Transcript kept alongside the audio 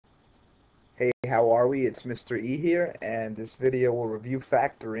how are we? It's Mr. E here, and this video will review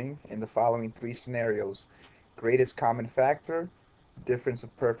factoring in the following three scenarios: greatest common factor, difference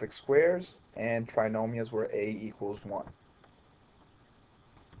of perfect squares, and trinomials where a equals 1.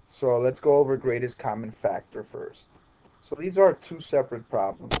 So let's go over greatest common factor first. So these are two separate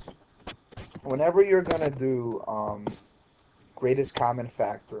problems. Whenever you're going to do greatest common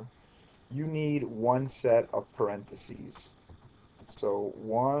factor, you need one set of parentheses. So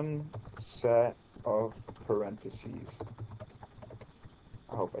one set of parentheses.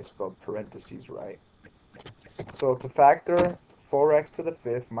 I hope I spelled parentheses right. So to factor 4x to the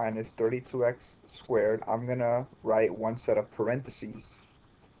fifth minus 32x squared, I'm going to write one set of parentheses.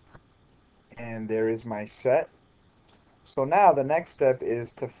 And there is my set. So now the next step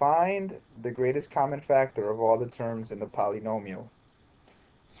is to find the greatest common factor of all the terms in the polynomial.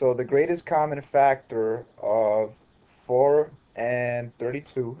 So the greatest common factor of 4 and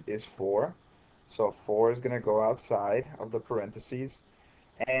 32 is 4. So 4 is going to go outside of the parentheses.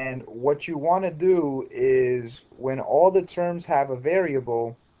 And what you want to do is, when all the terms have a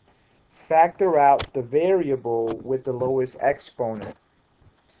variable, factor out the variable with the lowest exponent.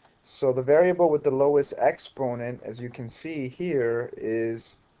 So the variable with the lowest exponent, as you can see here,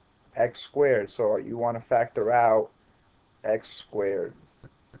 is x squared. So you want to factor out x squared.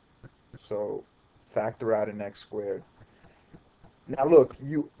 So factor out an x squared. Now look,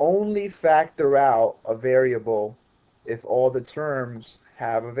 you only factor out a variable if all the terms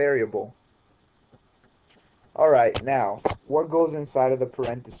have a variable. Alright, now, what goes inside of the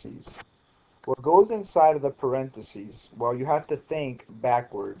parentheses? What goes inside of the parentheses, well, you have to think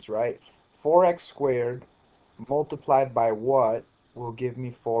backwards, right? 4x squared multiplied by what will give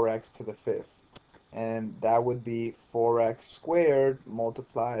me 4x to the fifth? And that would be 4x squared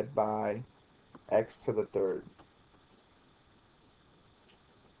multiplied by x to the third.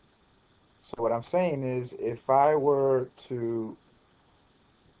 So what I'm saying is, if I were to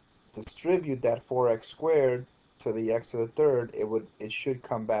distribute that 4x squared to the x to the third, it should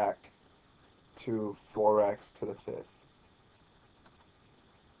come back to 4x to the fifth.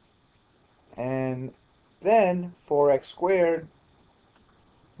 And then 4x squared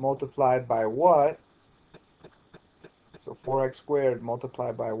multiplied by what? So 4x squared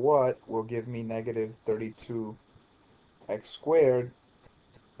multiplied by what will give me negative 32x squared,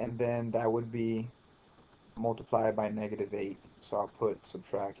 and then that would be multiplied by negative 8. So I'll put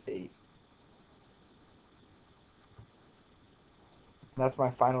subtract 8. That's my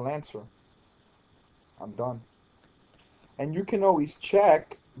final answer. I'm done. And you can always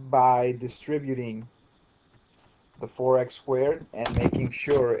check by distributing the 4x squared and making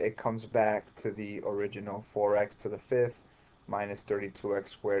sure it comes back to the original 4x to the fifth minus 32x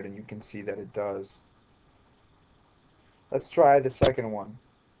squared, and you can see that it does. Let's try the second one.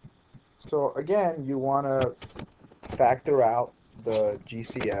 So again, you want to factor out the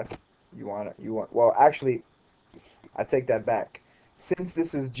GCF. Well, actually, I take that back. Since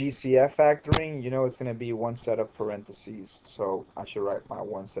this is GCF factoring, you know it's going to be one set of parentheses. So I should write my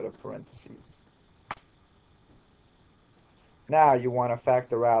one set of parentheses. Now you want to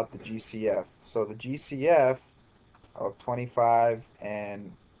factor out the GCF. So the GCF of 25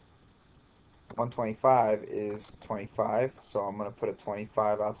 and 125 is 25. So I'm going to put a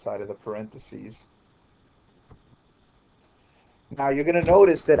 25 outside of the parentheses. Now you're going to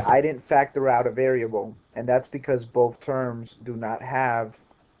notice that I didn't factor out a variable, and that's because both terms do not have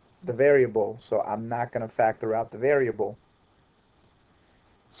the variable, so I'm not going to factor out the variable.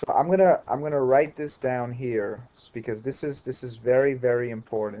 So I'm gonna write this down here because this is very, very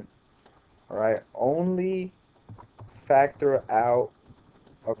important. All right, only factor out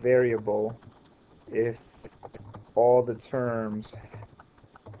a variable if all the terms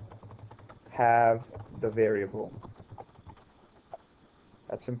have the variable.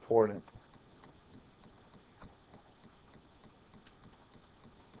 That's important.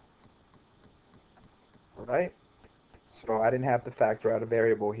 All right? So I didn't have to factor out a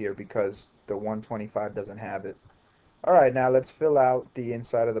variable here because the 125 doesn't have it. All right, now let's fill out the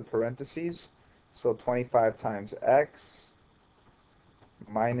inside of the parentheses. So 25 times x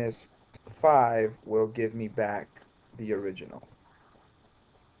minus 5 will give me back the original.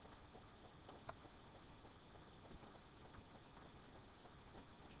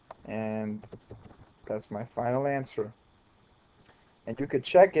 And that's my final answer. And you could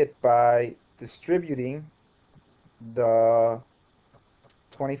check it by distributing the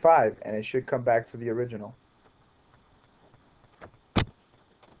 25, and it should come back to the original.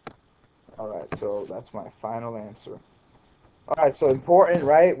 Alright, so that's my final answer. Alright, so important,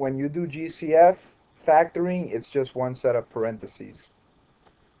 right? When you do GCF factoring, it's just one set of parentheses.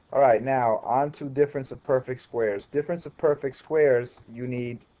 Alright, now on to difference of perfect squares. Difference of perfect squares, you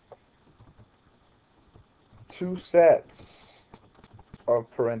need two sets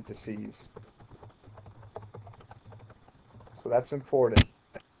of parentheses. So that's important.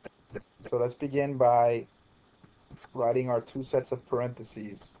 So let's begin by writing our two sets of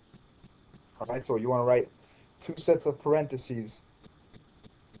parentheses. Alright, so you want to write two sets of parentheses.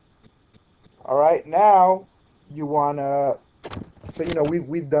 Alright, now you want to, so you know,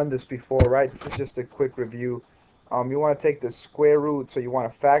 we've done this before, right? This is just a quick review. You want to take the square root, so you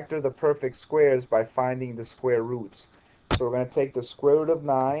want to factor the perfect squares by finding the square roots. So we're going to take the square root of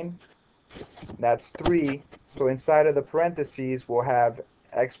 9, that's 3. So inside of the parentheses, we'll have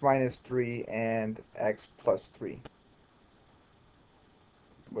x minus 3 and x plus 3.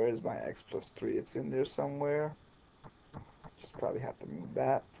 Where is my x plus 3? It's in there somewhere. Just probably have to move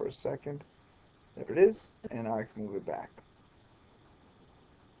that for a second. There it is, and now I can move it back.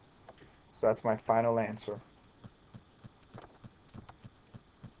 So that's my final answer.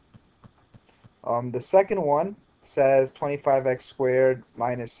 The second one says 25x squared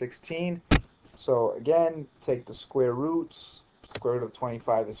minus 16. So again, take the square roots. Square root of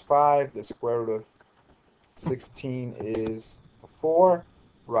 25 is 5. The square root of 16 is 4.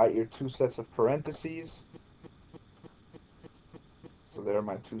 Write your two sets of parentheses. So there are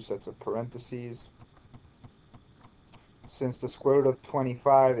my two sets of parentheses. Since the square root of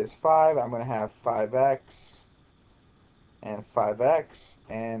 25 is 5, I'm going to have 5x and 5x,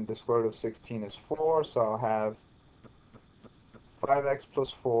 and the square root of 16 is 4, so I'll have 5x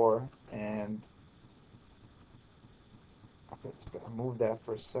plus 4, and I'm just going to move that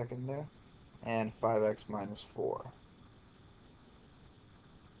for a second there, and 5x minus 4.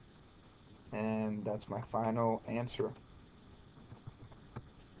 And that's my final answer.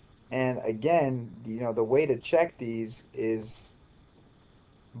 And again, you know, the way to check these is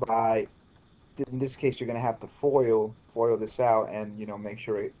by, in this case, you're going to have to foil this out and, you know, make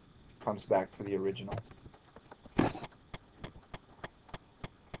sure it comes back to the original.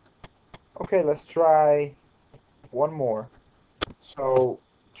 Okay, let's try one more. So,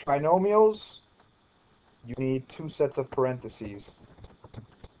 trinomials, you need two sets of parentheses.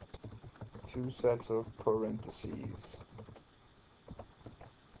 Two sets of parentheses.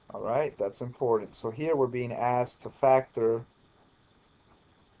 Alright, that's important. So here we're being asked to factor.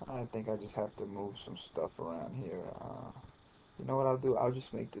 I think I just have to move some stuff around here. You know what I'll do? I'll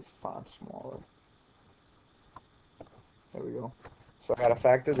just make this font smaller. There we go. So I gotta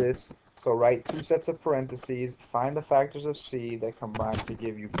factor this. So write two sets of parentheses. Find the factors of C that combine to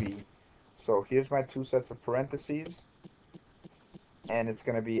give you B. So here's my two sets of parentheses. And it's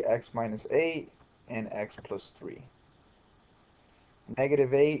gonna be x minus 8 and x plus 3.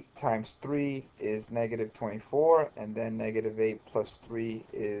 Negative 8 times 3 is negative 24, and then negative 8 plus 3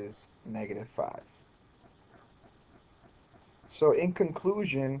 is negative 5. So in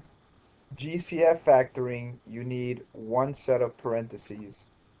conclusion, GCF factoring, you need one set of parentheses.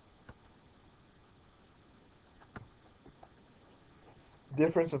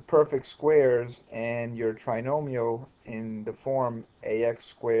 Difference of perfect squares and your trinomial in the form ax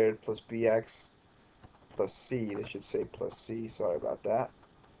squared plus bx plus c, they should say plus c, sorry about that.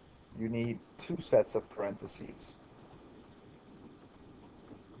 You need two sets of parentheses.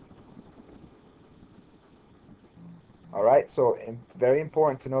 Alright, so very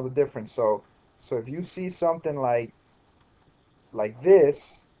important to know the difference. So if you see something like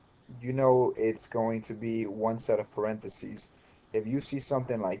this, you know it's going to be one set of parentheses. If you see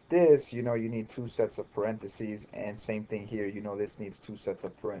something like this, you know you need two sets of parentheses, and same thing here, you know this needs two sets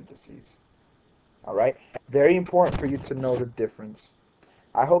of parentheses. Alright, very important for you to know the difference.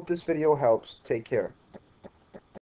 I hope this video helps. Take care.